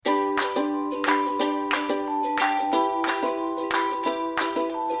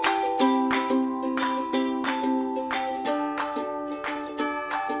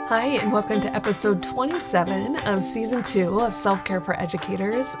Hi, and welcome to episode 27 of season 2 of Self-Care for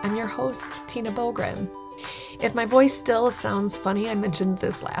Educators. I'm your host, Tina Bogren. If my voice still sounds funny, I mentioned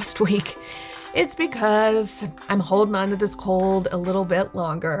this last week. It's because I'm holding on to this cold a little bit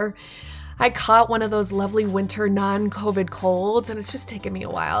longer. I caught one of those lovely winter non-COVID colds, and it's just taken me a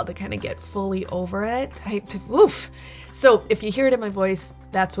while to kind of get fully over it. So if you hear it in my voice,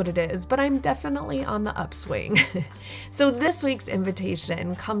 that's what it is, but I'm definitely on the upswing. So this week's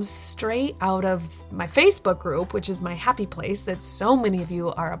invitation comes straight out of my Facebook group, which is my happy place that so many of you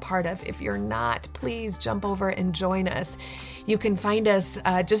are a part of. If you're not, please jump over and join us. You can find us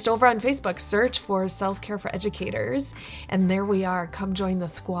just over on Facebook, search for Self-Care for Educators, and there we are. Come join the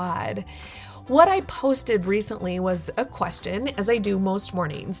squad. What I posted recently was a question, as I do most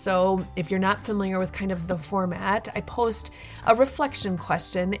mornings. So if you're not familiar with kind of the format, I post a reflection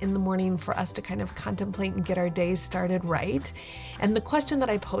question in the morning for us to kind of contemplate and get our days started right. And the question that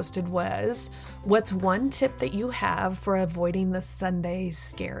I posted was, what's one tip that you have for avoiding the Sunday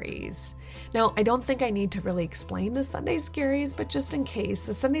scaries? Now, I don't think I need to really explain the Sunday scaries, but just in case,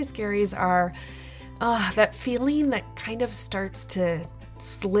 the Sunday scaries are that feeling that kind of starts to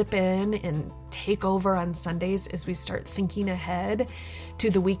slip in and take over on Sundays as we start thinking ahead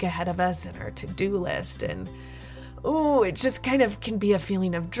to the week ahead of us and our to-do list. And it just kind of can be a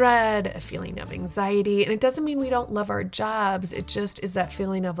feeling of dread, a feeling of anxiety. And it doesn't mean we don't love our jobs. It just is that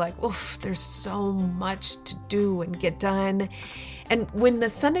feeling of like, there's so much to do and get done. And when the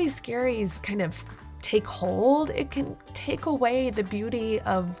Sunday scaries kind of take hold, it can take away the beauty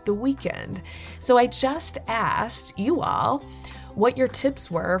of the weekend. So I just asked you all what your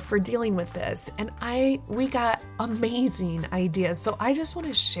tips were for dealing with this. And we got amazing ideas. So I just want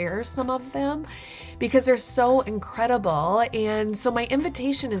to share some of them because they're so incredible. And so my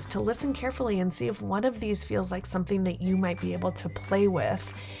invitation is to listen carefully and see if one of these feels like something that you might be able to play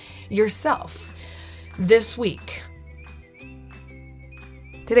with yourself this week.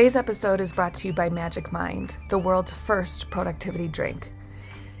 Today's episode is brought to you by Magic Mind, the world's first productivity drink.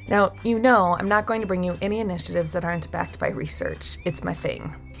 Now, I'm not going to bring you any initiatives that aren't backed by research. It's my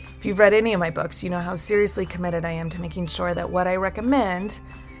thing. If you've read any of my books, you know how seriously committed I am to making sure that what I recommend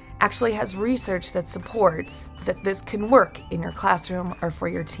actually has research that supports that this can work in your classroom or for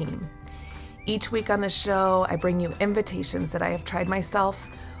your team. Each week on the show, I bring you invitations that I have tried myself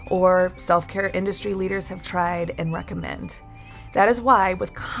or self-care industry leaders have tried and recommend. That is why,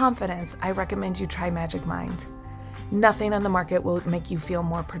 with confidence, I recommend you try Magic Mind. Nothing on the market will make you feel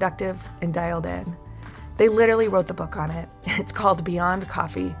more productive and dialed in. They literally wrote the book on it. It's called Beyond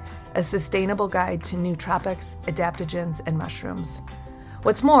Coffee, a sustainable guide to nootropics, adaptogens, and mushrooms.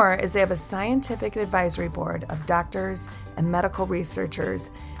 What's more is they have a scientific advisory board of doctors and medical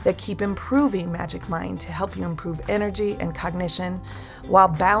researchers that keep improving Magic Mind to help you improve energy and cognition while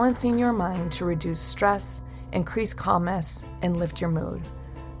balancing your mind to reduce stress, increase calmness, and lift your mood.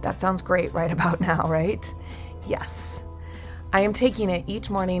 That sounds great right about now, right? Yes. I am taking it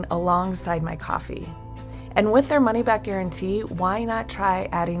each morning alongside my coffee. And with their money-back guarantee, why not try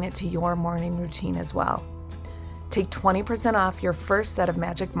adding it to your morning routine as well? Take 20% off your first set of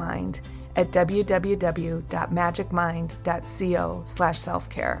Magic Mind at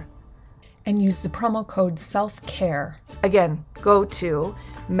www.magicmind.co/selfcare. And use the promo code SELFCARE. Again, go to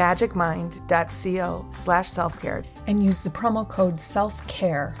magicmind.co/selfcare and use the promo code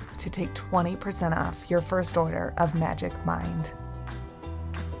SELFCARE to take 20% off your first order of Magic Mind.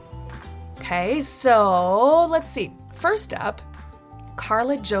 Okay, so let's see. First up,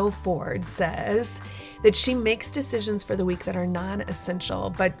 Carla Jo Ford says that she makes decisions for the week that are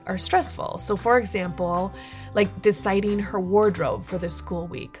non-essential but are stressful. So for example, like deciding her wardrobe for the school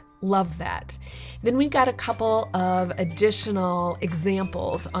week. Love that. Then we got a couple of additional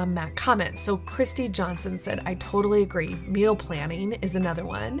examples on that comment. So Christy Johnson said, I totally agree. Meal planning is another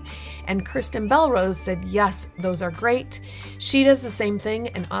one. And Kirsten Belrose said, yes, those are great. She does the same thing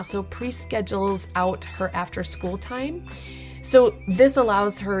and also pre-schedules out her after school time. So this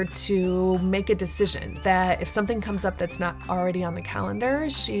allows her to make a decision that if something comes up that's not already on the calendar,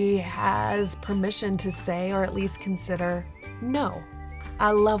 she has permission to say or at least consider no.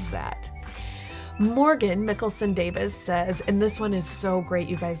 I love that. Morgan Mickelson Davis says, and this one is so great,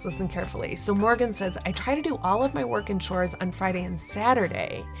 you guys listen carefully. So Morgan says, I try to do all of my work and chores on Friday and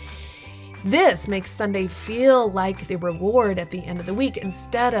Saturday. This makes Sunday feel like the reward at the end of the week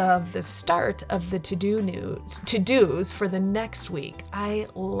instead of the start of the to-dos for the next week. I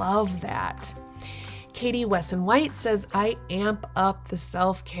love that. Katie Wesson White says, I amp up the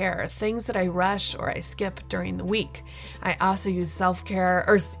self-care, things that I rush or I skip during the week. I also use self-care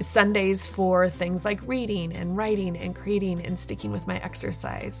or Sundays for things like reading and writing and creating and sticking with my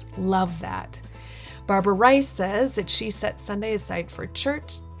exercise. Love that. Barbara Rice says that she sets Sunday aside for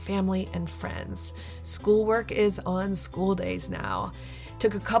church, family, and friends. Schoolwork is on school days now.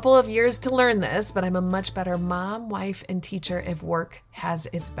 Took a couple of years to learn this, but I'm a much better mom, wife, and teacher if work has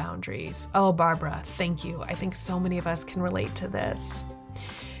its boundaries. Oh, Barbara, thank you. I think so many of us can relate to this.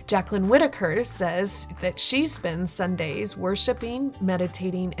 Jacqueline Whitaker says that she spends Sundays worshiping,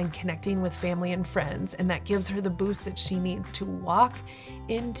 meditating, and connecting with family and friends, and that gives her the boost that she needs to walk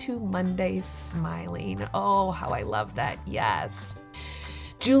into Monday smiling. Oh, how I love that. Yes.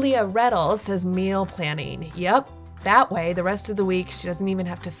 Julia Reddle says meal planning. Yep. That way, the rest of the week, she doesn't even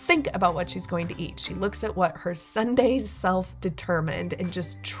have to think about what she's going to eat. She looks at what her Sunday's self-determined and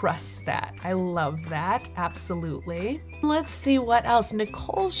just trusts that. I love that. Absolutely. Let's see what else.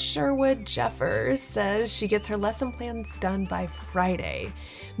 Nicole Sherwood Jeffers says she gets her lesson plans done by Friday.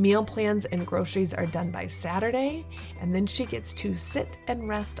 Meal plans and groceries are done by Saturday. And then she gets to sit and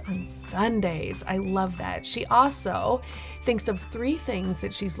rest on Sundays. I love that. She also thinks of 3 things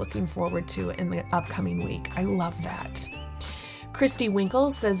that she's looking forward to in the upcoming week. I love that. Christy Winkle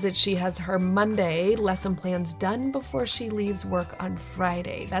says that she has her Monday lesson plans done before she leaves work on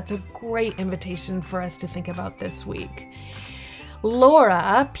Friday. That's a great invitation for us to think about this week.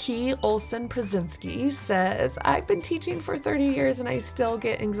 Laura P. Olson-Przinski says, I've been teaching for 30 years and I still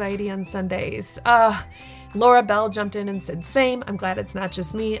get anxiety on Sundays. Laura Bell jumped in and said, same. I'm glad it's not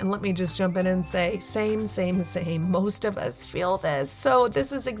just me. And let me just jump in and say, same. Most of us feel this. So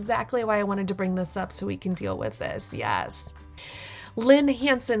this is exactly why I wanted to bring this up so we can deal with this. Yes. Lynn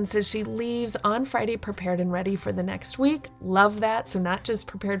Hansen says she leaves on Friday prepared and ready for the next week. Love that. So not just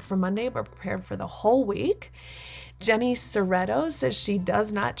prepared for Monday, but prepared for the whole week. Jenny Soretto says she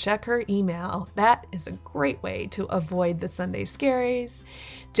does not check her email. That is a great way to avoid the Sunday scaries.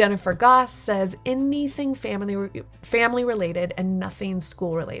 Jennifer Goss says anything family related and nothing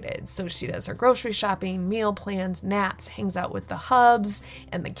school related. So she does her grocery shopping, meal plans, naps, hangs out with the hubs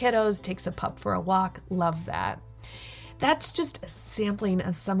and the kiddos, takes a pup for a walk. Love that. That's just a sampling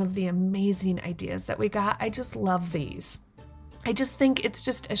of some of the amazing ideas that we got. I just love these. I just think it's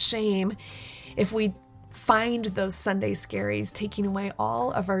just a shame if we find those Sunday scaries taking away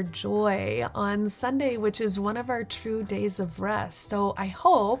all of our joy on Sunday, which is one of our true days of rest. So I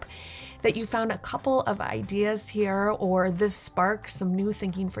hope that you found a couple of ideas here, or this sparks some new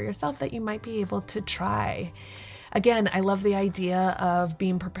thinking for yourself that you might be able to try. Again, I love the idea of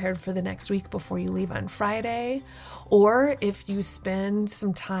being prepared for the next week before you leave on Friday. Or if you spend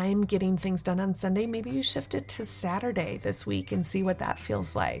some time getting things done on Sunday, maybe you shift it to Saturday this week and see what that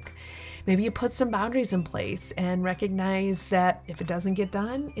feels like. Maybe you put some boundaries in place and recognize that if it doesn't get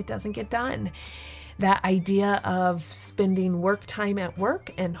done, it doesn't get done. That idea of spending work time at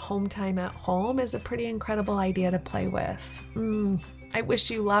work and home time at home is a pretty incredible idea to play with. I wish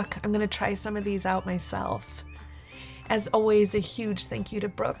you luck. I'm going to try some of these out myself. As always, a huge thank you to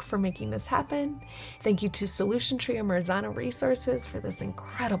Brooke for making this happen. Thank you to Solution Tree and Marzano Resources for this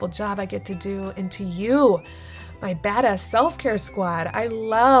incredible job I get to do. And to you, my badass self-care squad. I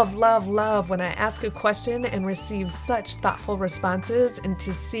love when I ask a question and receive such thoughtful responses, and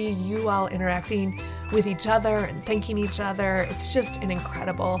to see you all interacting with each other and thanking each other. It's just an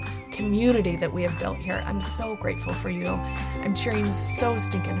incredible community that we have built here. I'm so grateful for you. I'm cheering so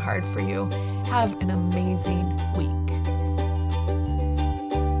stinking hard for you. Have an amazing week.